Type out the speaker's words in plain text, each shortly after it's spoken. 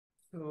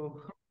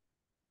So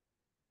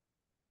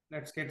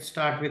let's get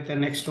started with the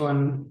next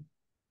one.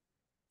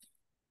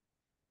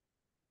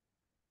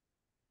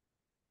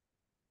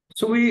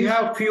 So we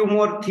have few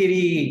more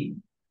theory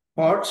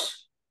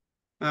parts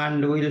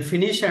and we'll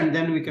finish and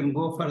then we can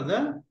go for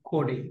the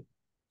coding.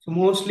 So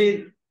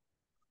mostly,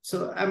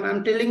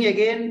 I'm telling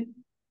again,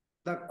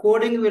 the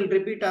coding will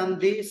repeat on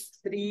these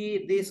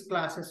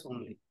classes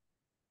only.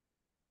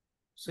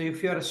 So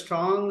if you are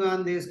strong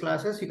on these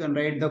classes, you can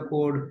write the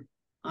code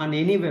on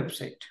any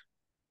website.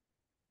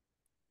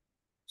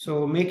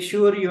 So make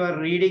sure you are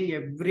reading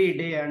every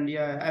day, and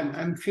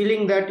I'm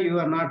feeling that you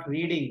are not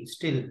reading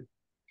still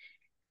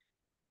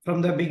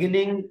from the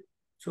beginning.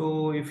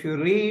 So if you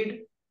read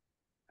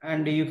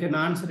and you can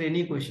answer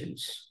any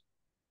questions,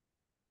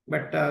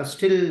 but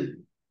still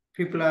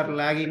people are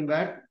lagging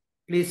that,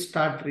 please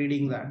start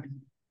reading that.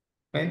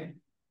 Okay.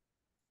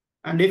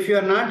 And if you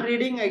are not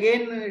reading,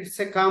 again, it's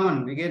a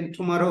common. Again,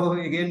 tomorrow,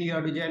 again, you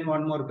have to join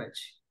one more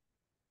batch.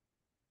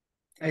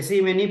 I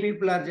see many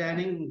people are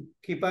joining,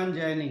 keep on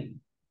joining,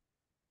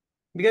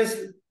 because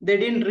they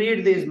didn't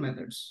read these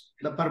methods,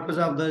 the purpose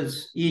of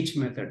each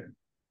method.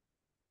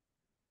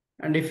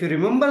 And if you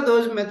remember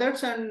those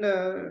methods, and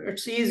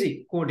it's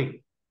easy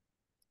coding.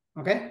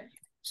 Okay.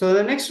 So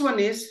the next one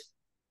is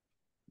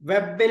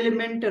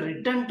WebElement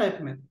return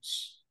type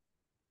methods.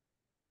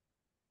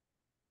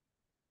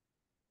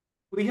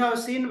 We have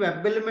seen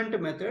WebElement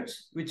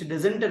methods which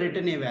doesn't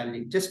return a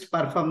value, just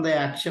perform the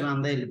action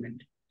on the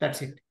element.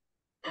 That's it.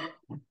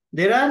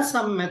 There are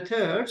some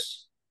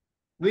methods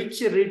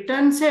which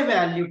returns a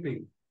value to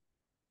you.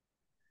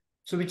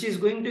 So which is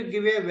going to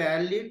give a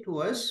value to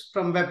us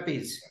from web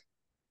page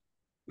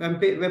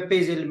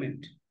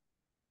element.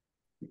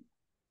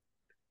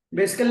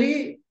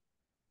 Basically,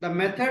 the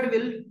method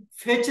will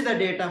fetch the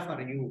data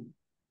for you,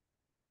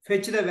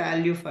 fetch the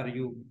value for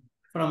you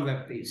from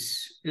web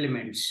page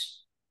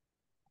elements.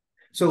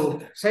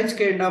 So such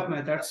kind of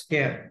methods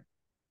here.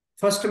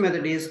 First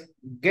method is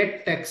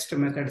get text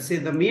method. See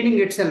the meaning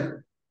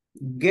itself,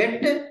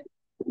 get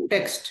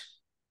text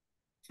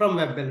from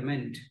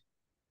WebElement.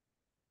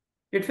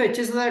 It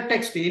fetches the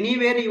text.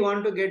 Anywhere you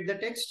want to get the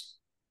text,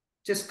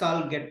 just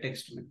call get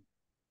text method.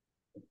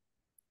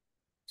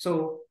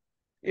 So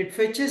it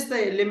fetches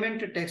the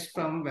element text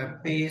from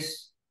web page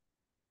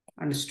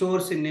and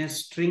stores in a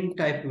string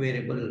type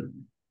variable.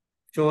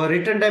 So a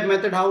return type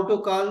method, how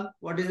to call?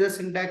 What is the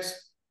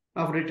syntax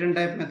of return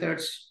type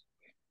methods?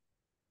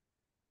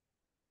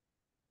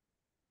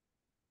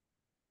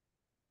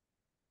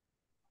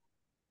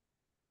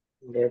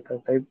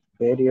 Data type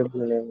variable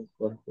name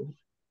equal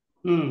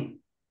to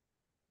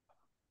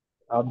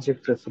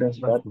object reference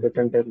dot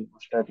return type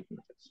static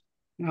methods.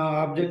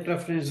 Object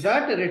reference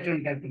dot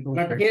return type.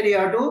 But here you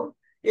have to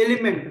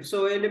element.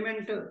 So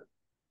element,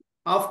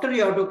 after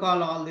you have to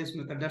call all this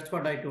method. That's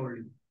what I told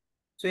you.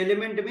 So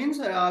element means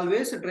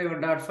always driver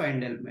dot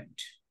find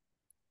element.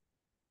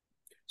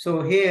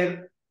 So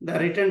here the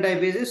return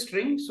type is a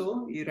string.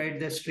 So you write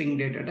the string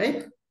data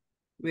type,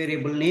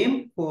 variable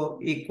name for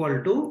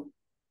equal to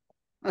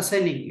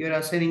assigning. You're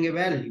assigning a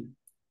value.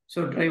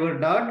 So driver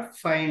dot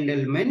find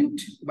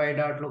element by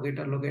dot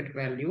locate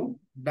value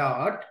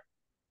dot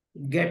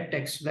get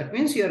text. That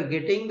means you are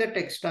getting the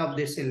text of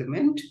this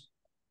element,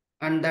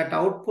 and that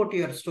output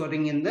you are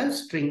storing in the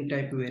string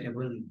type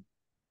variable.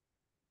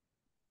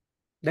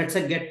 That's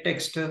a get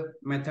text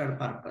method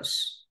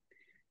purpose.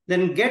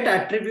 Then get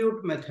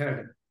attribute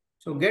method.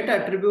 So get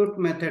attribute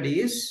method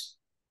is,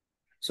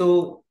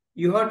 so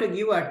you have to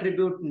give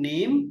attribute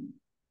name.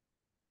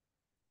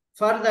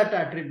 For that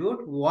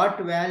attribute, what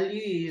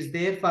value is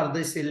there for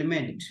this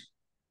element,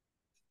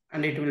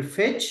 and it will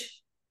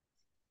fetch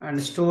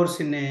and stores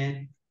in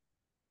a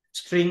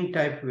string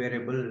type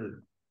variable.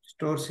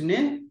 Stores in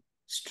a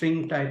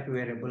string type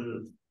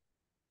variable.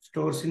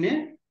 Stores in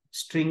a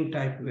string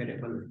type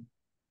variable.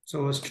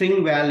 So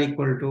string val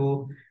equal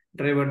to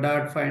driver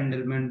dot find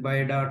element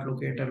by dot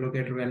locator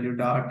value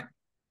dot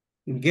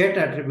get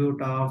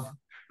attribute of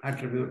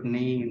attribute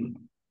name.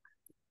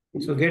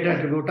 So get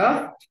attribute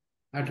of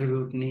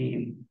attribute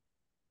name.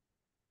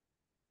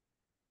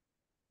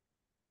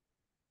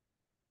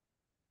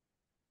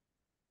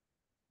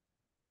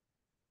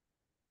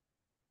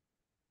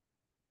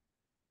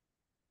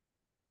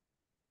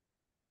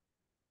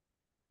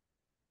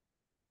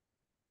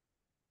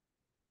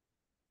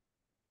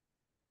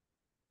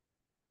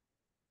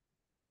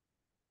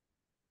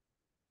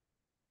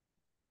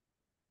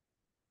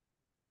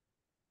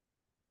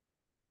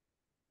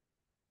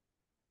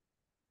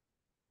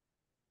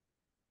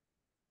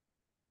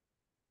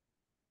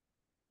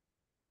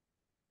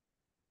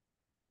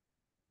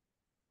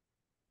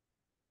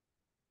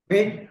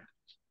 Okay.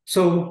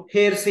 So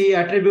here see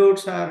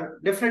attributes are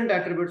different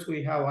attributes.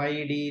 We have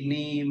ID,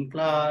 name,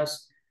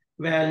 class,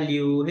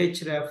 value,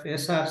 href,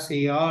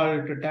 src,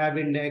 alt, tab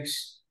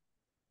index.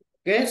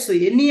 Okay, so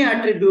any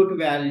attribute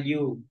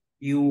value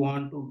you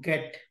want to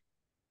get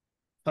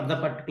for the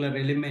particular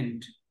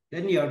element,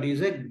 then you have to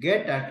use a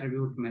get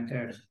attribute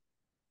method.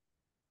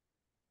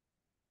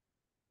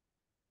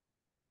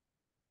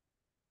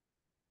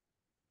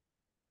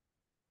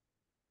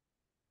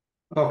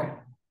 Okay.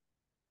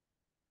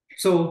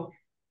 So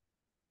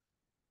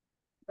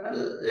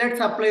let's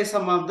apply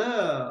some of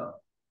the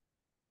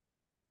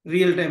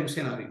real-time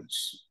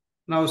scenarios.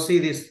 Now see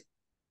this.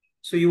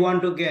 So you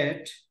want to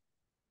get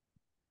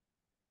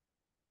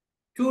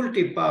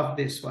tooltip of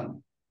this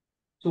one.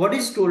 So what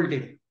is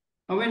tooltip?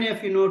 How many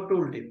of you know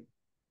tooltip?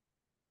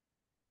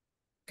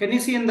 Can you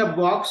see in the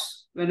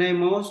box, when I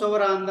mouse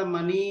over on the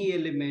money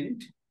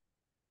element,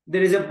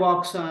 there is a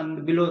box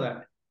on below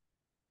that.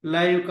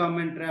 Live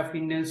commentary of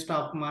Indian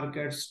stock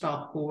market,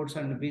 stock quotes,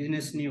 and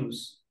business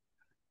news.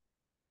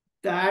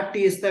 That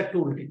is the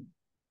tooltip.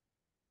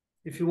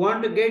 If you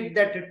want to get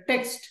that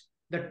text,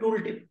 the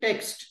tooltip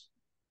text,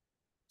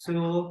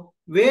 so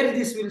where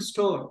this will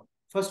store?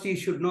 First, you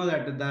should know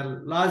that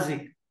the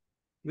logic,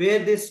 where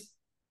this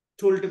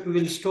tooltip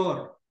will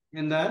store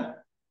in the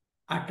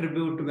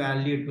attribute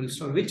value, it will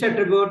store. Which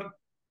attribute?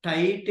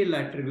 Title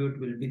attribute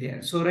will be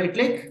there. So right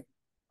click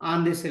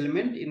on this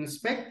element,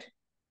 inspect,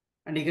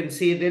 and you can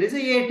see there is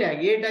a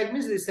tag. A tag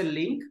means this is a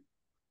link.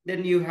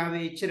 Then you have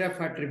a href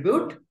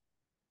attribute.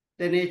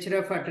 Then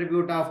href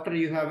attribute after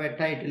you have a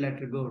title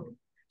attribute.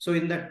 So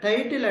in the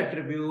title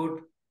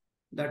attribute,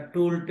 the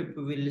tooltip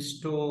will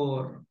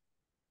store.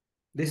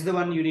 This is the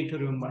one you need to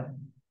remember.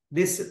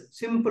 This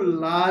simple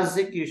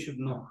logic you should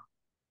know.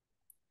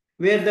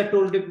 Where the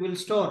tooltip will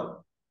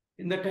store?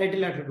 In the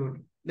title attribute.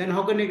 Then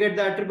how can you get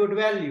the attribute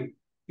value?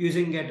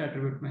 Using get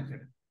attribute method.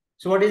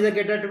 So what is the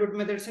get attribute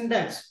method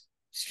syntax?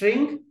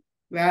 String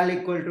val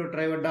equal to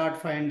driver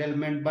dot find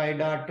element by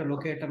dot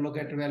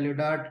locator value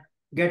dot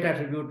get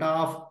attribute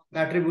of the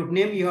attribute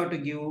name you have to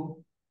give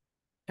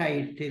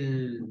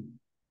title.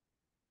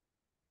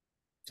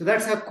 So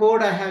that's a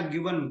code I have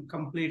given,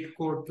 complete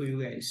code to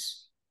you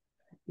guys.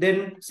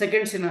 Then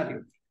second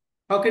scenario.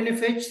 How can you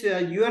fetch the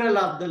URL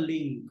of the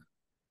link?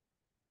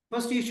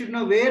 First, you should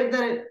know where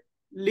the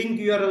link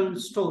URL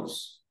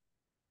stores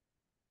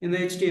in the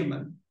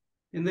HTML,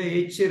 in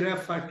the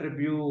href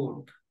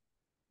attribute.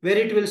 Where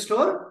it will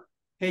store?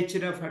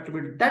 Href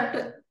attribute.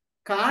 That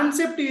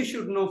concept you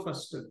should know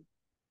first.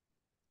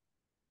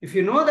 If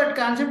you know that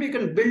concept, you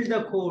can build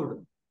the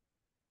code.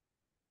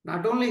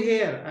 Not only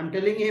here, I'm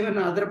telling you even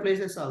other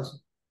places also.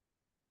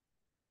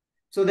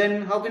 So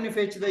then how can you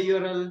fetch the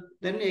URL?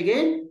 Then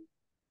again,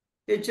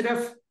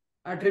 href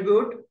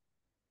attribute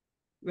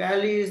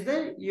value is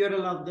the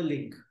URL of the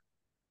link.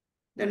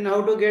 Then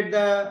how to get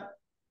the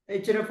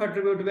href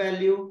attribute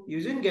value?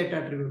 Using get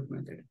attribute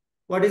method.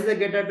 What is the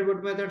get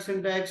attribute method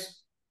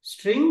syntax?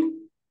 String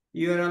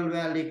URL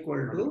value equal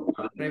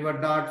to driver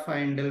dot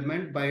find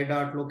element by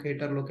dot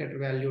locator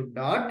value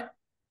dot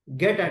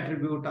get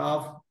attribute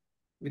of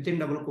within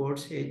double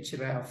quotes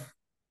href.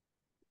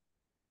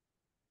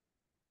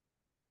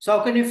 So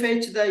how can you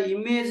fetch the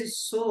image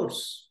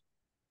source?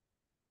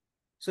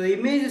 So the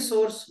image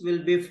source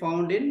will be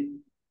found in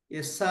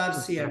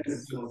src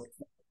attribute.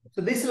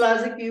 So this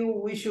logic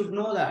we should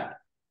know that.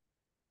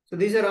 So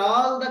these are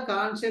all the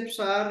concepts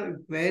are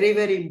very,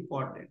 very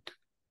important.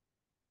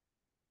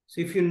 So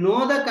if you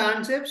know the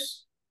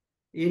concepts,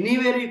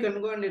 anywhere you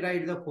can go and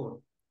write the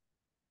code.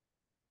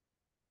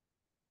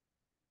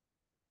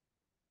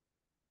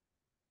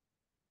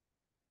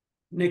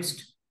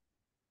 Next,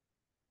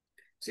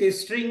 say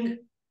string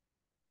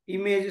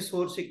image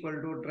source equal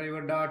to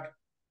driver dot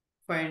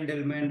find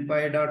element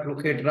by dot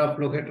locator of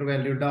locator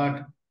value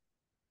dot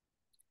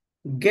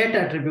get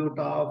attribute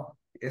of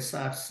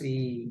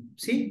src.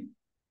 See,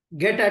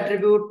 get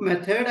attribute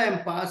method I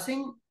am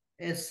passing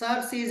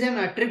src is an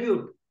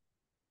attribute.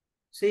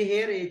 See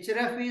here,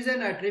 href is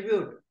an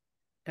attribute.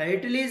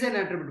 Title is an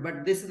attribute,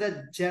 but this is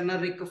the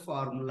generic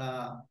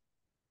formula.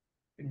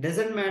 It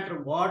doesn't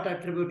matter what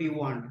attribute you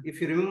want. If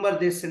you remember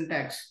this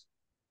syntax,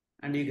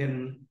 and you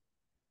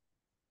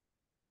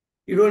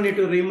don't need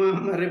to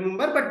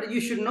remember, but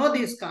you should know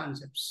these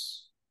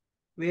concepts.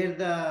 Where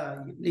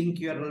the link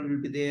URL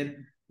will be there,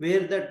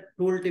 where the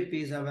tooltip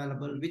is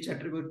available, which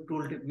attribute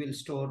tooltip will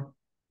store,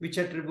 which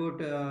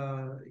attribute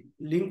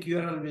link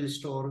URL will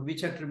store,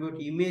 which attribute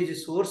image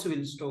source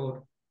will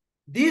store.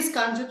 These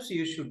concepts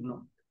you should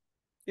know.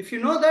 If you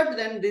know that,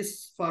 then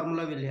this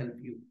formula will help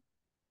you.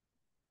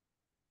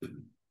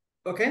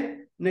 Okay,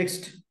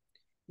 next,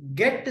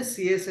 get the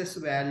CSS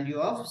value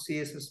of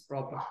CSS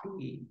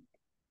property.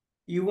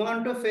 You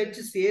want to fetch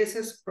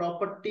CSS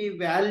property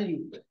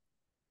value,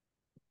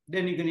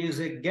 then you can use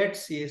a get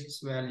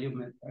CSS value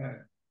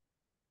method.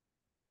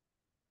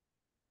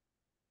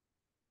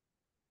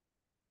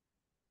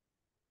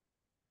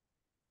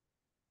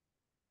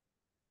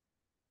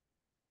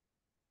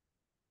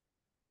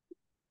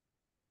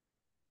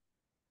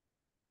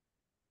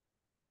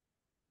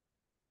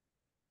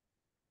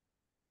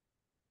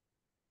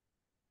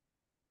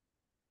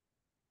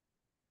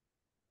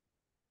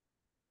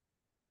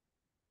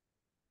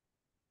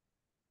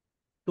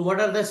 So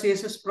what are the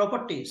CSS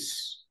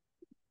properties?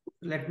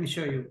 Let me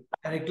show you.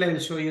 Directly I will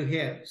show you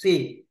here.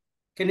 See,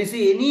 can you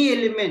see any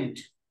element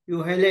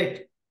you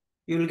highlight?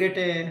 You will get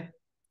a,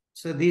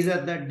 so these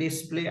are the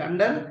display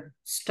under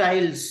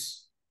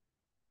styles.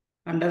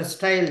 Under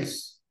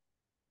styles,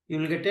 you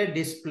will get a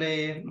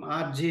display,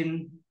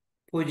 margin,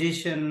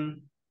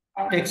 position,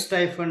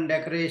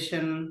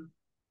 text-decoration,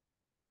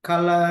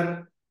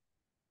 color,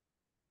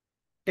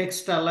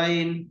 text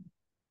align,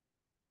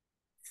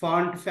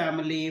 font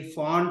family,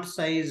 font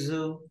size,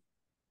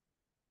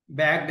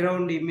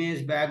 background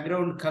image,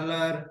 background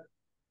color.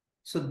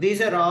 So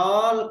these are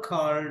all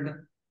called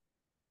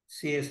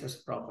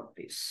CSS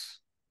properties.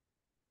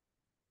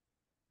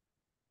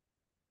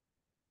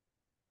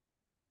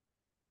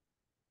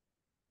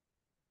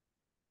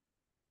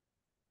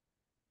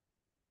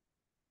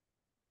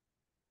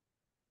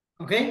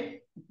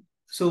 Okay.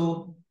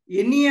 So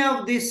any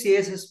of these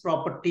CSS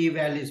property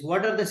values,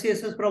 what are the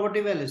CSS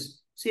property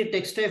values? See,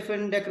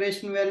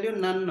 text-decoration value,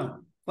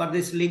 none for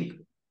this link.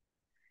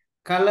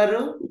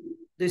 Color,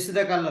 this is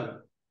the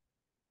color.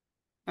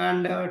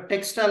 And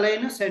text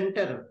align,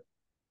 center.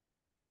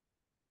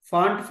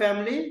 Font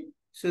family,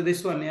 so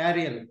this one,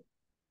 Arial.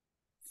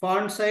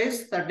 Font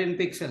size, 13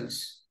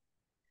 pixels.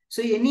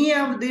 So any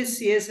of these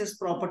CSS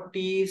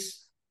properties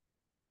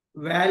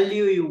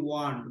value you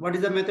want, what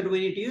is the method we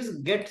need to use?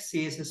 Get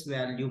CSS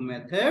value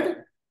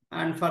method.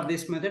 And for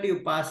this method, you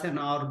pass an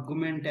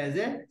argument as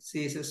a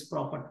CSS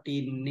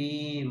property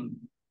name.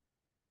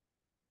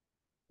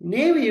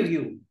 Name you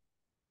give.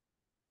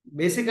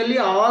 Basically,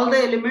 all the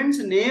elements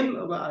name,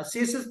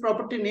 CSS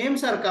property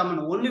names are common.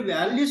 Only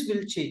values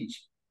will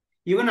change.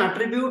 Even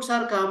attributes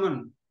are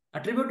common.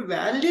 Attribute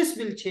values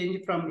will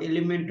change from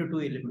element to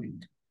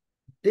element.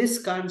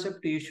 This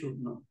concept you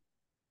should know.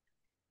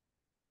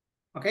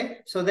 Okay,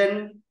 so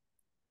then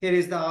here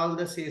is all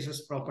the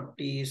CSS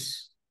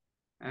properties,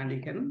 and you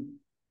can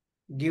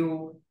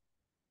give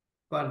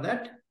for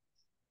that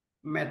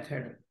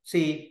method.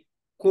 See,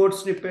 code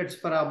snippets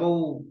for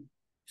above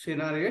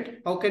scenario.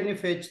 How can you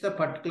fetch the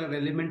particular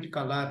element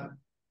color?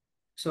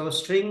 So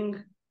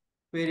string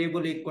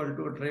variable equal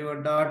to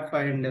driver dot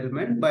find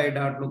element by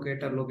dot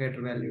locator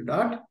value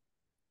dot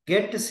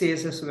get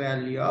CSS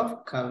value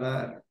of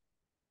color.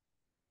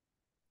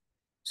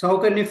 So how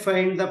can you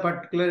find the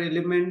particular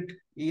element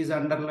is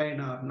underlined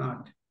or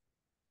not?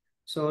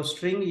 So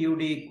string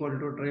ud equal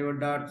to driver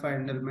dot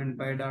find element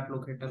by dot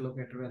locator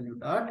value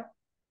dot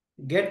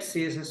get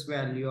CSS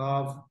value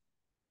of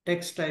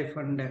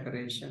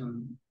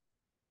text-decoration.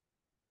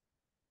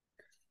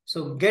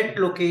 So get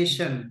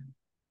location.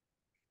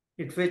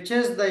 It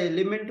fetches the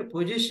element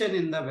position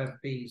in the web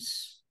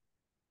page.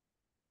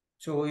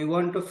 So you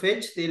want to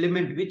fetch the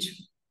element which,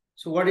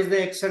 so what is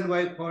the x and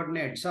y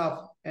coordinates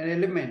of an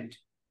element?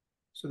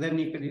 So then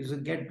you can use a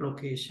get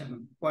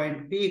location.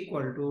 Point p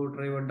equal to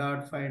driver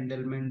dot find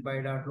element by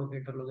dot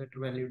locator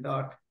value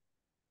dot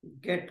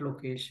get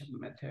location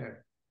method.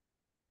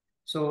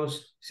 So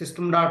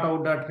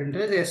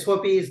system.out.println,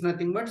 SOP is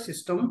nothing but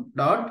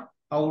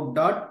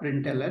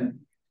system.out.println.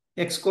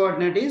 X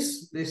coordinate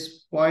is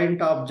this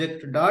point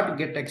object dot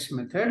get x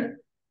method.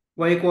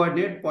 Y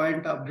coordinate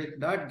point object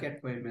dot get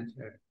y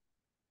method.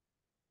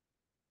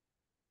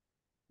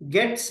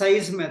 Get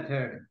size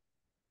method.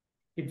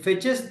 It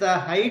fetches the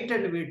height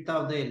and width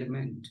of the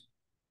element.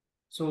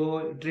 So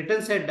it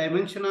returns a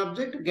dimension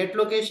object. Get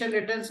location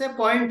returns a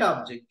point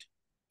object,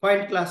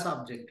 point class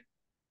object.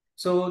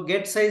 So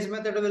get size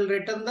method will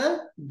return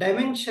the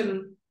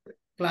dimension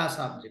class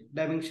object.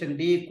 Dimension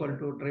d equal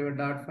to driver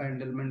dot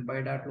find element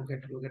by dot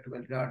locator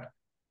value dot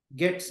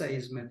get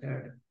size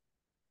method.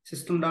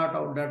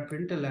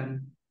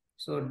 System.out.println.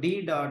 So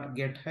d dot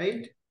get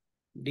height,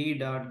 d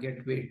dot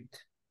get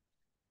width.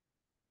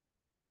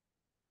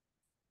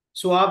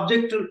 So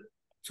object.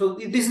 So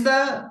this is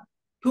the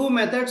two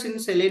methods in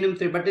Selenium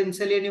 3, but in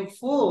Selenium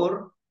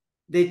 4,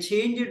 they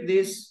changed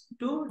this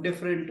to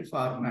different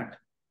format.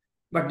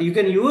 But you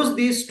can use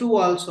these two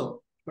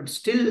also. But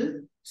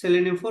still,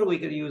 Selenium 4, we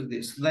can use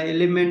this. The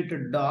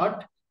element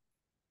dot,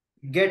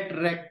 get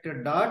rect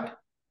dot,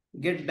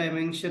 get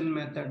dimension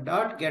method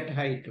dot, get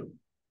height.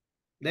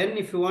 Then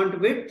if you want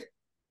width,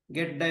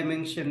 get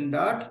dimension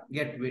dot,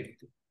 get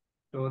width.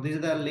 So this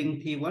is the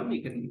lengthy one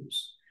you can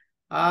use.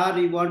 Or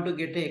you want to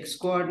get a x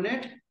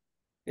coordinate,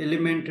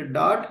 element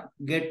dot,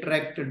 get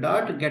rect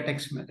dot, get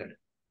x method.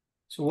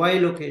 So y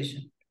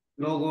location,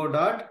 logo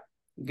dot,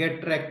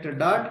 get rect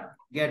dot,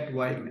 get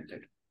y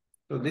method.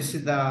 So this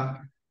is the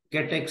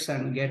get x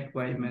and get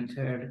y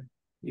method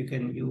you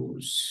can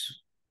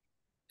use.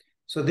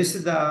 So this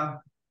is the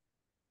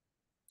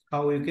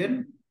how you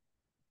can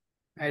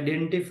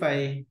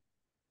identify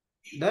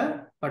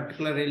the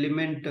particular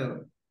element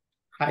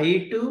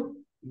height,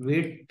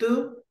 width,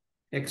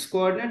 x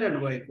coordinate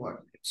and y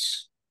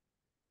coordinates.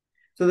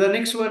 So the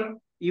next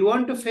one, you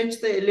want to fetch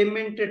the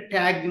element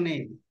tag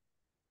name.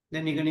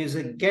 Then you can use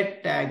a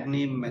get tag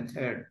name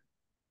method.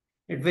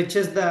 It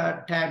fetches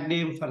the tag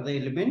name for the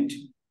element.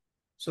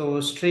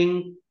 So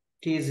string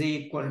tz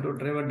equal to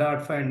driver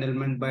dot find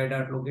element by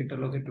dot locator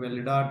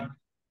value dot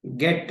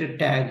get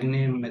tag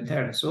name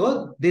method.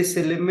 So this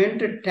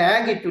element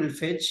tag it will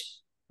fetch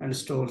and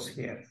stores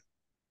here.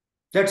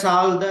 That's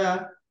all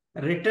the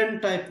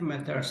return type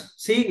methods.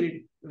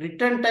 See,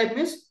 return type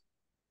means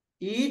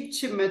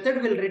each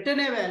method will return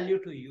a value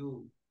to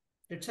you.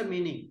 That's a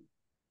meaning.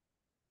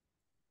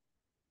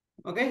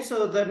 Okay,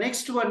 so the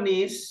next one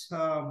is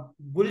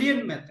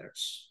Boolean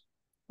methods.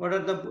 What are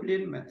the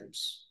Boolean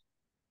methods?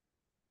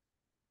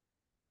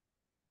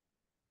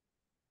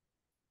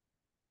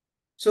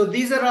 So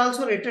these are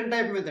also return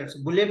type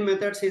methods. Boolean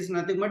methods is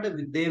nothing but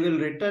they will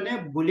return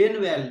a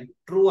Boolean value,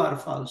 true or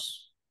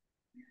false.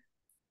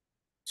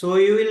 So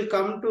you will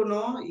come to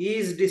know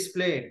is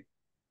displayed,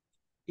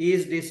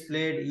 is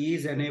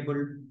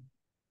enabled,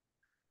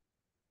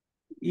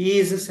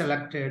 is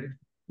selected.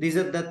 These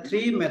are the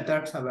three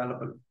methods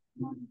available.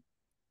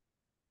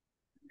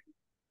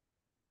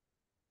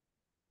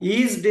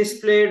 Is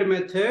displayed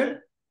method.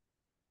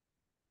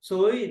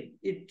 So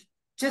it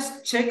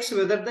just checks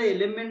whether the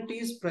element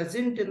is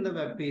present in the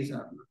web page or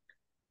not.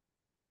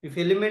 If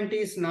element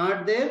is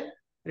not there,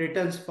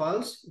 returns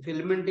false. If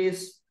element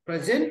is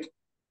present,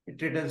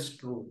 it returns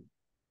true.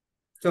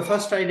 So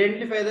first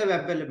identify the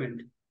web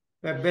element.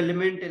 Web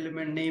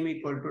element name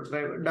equal to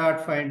driver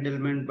dot find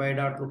element by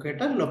dot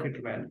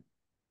locator value.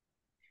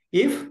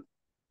 If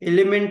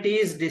element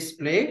is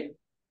displayed,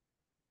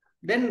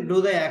 then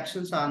do the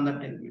actions on that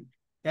element.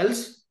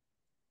 Else,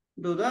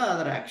 do the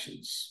other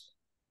actions.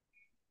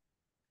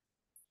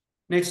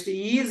 Next,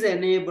 is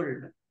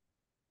enabled.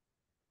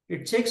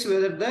 It checks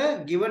whether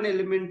the given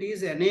element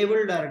is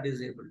enabled or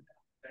disabled.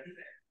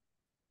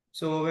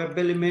 So web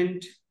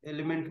element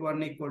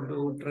 1 equal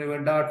to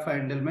driver dot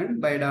find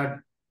element by dot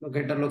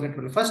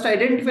locator. First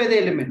identify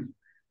the element.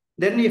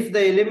 Then if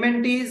the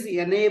element is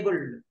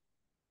enabled,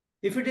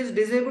 if it is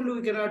disabled,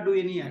 we cannot do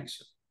any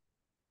action.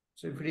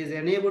 So if it is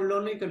enabled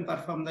only, you can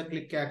perform the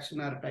click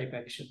action or type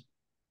action.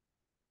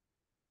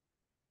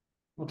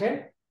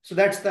 Okay, so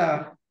that's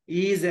the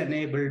is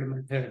enabled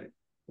method.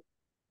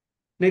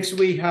 Next,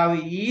 we have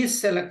is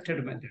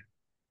selected method.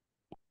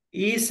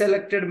 Is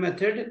selected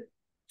method.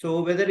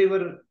 So whether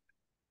your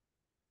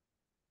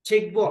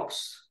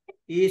checkbox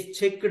is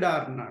checked or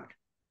not,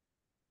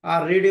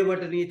 or radio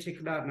button is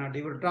checked or not,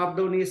 your drop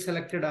down is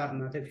selected or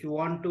not. If you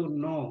want to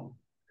know,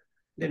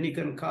 then you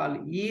can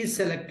call is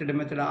selected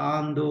method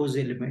on those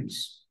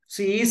elements.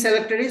 See, is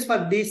selected is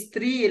for these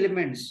three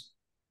elements.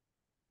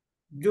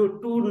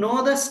 To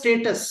know the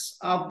status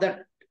of that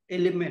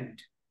element,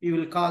 you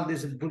will call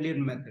this Boolean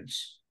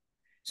methods.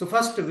 So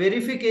first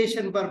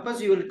verification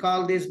purpose, you will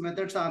call these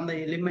methods on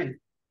the element.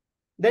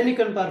 Then you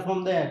can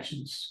perform the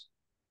actions.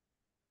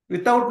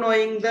 Without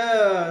knowing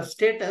the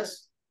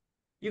status,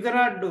 you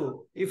cannot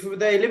do. If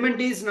the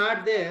element is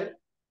not there,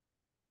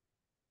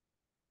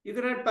 you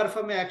cannot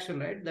perform action,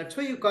 right? That's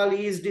why you call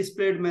is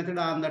displayed method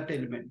on that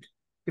element.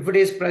 If it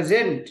is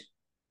present,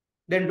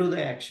 then do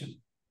the action.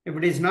 If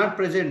it is not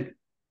present,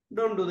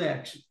 don't do the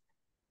action.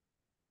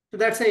 So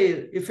that's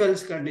a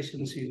if-else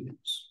conditions you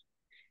use.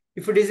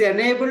 If it is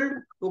enabled,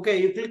 okay,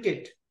 you click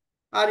it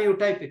or you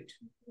type it.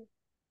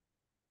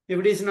 If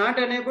it is not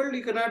enabled,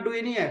 you cannot do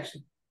any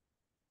action.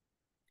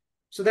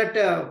 So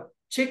that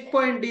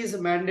checkpoint is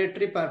a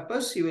mandatory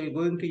purpose. You will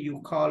going to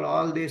you call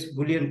all these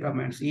Boolean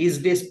commands. Is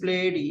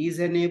displayed, is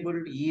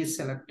enabled, is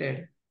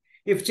selected.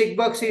 If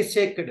checkbox is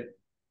checked,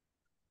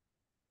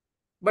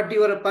 but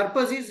your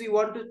purpose is you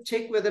want to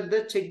check whether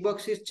the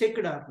checkbox is checked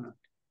or not.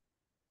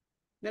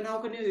 Then how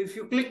can you, if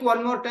you click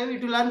one more time,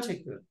 it will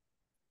uncheck.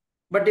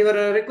 But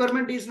your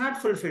requirement is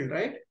not fulfilled,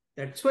 right?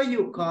 That's why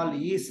you call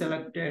is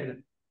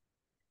selected.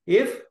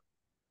 If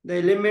the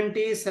element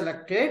is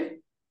selected,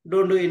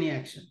 don't do any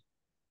action.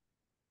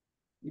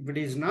 If it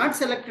is not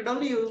selected,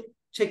 only you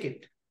check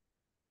it.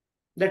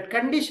 That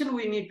condition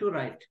we need to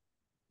write.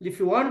 If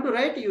you want to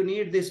write, you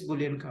need this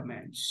Boolean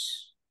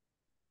commands.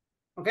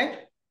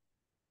 Okay?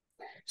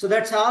 So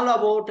that's all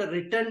about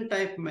return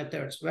type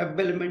methods, web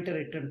element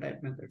return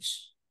type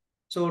methods.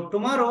 So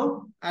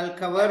tomorrow I'll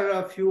cover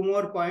a few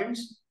more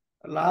points.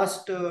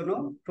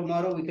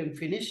 Tomorrow we can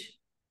finish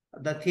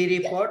the theory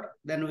part,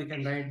 then we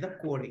can write the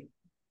coding.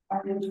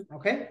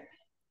 Okay?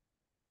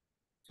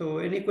 So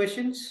any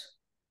questions?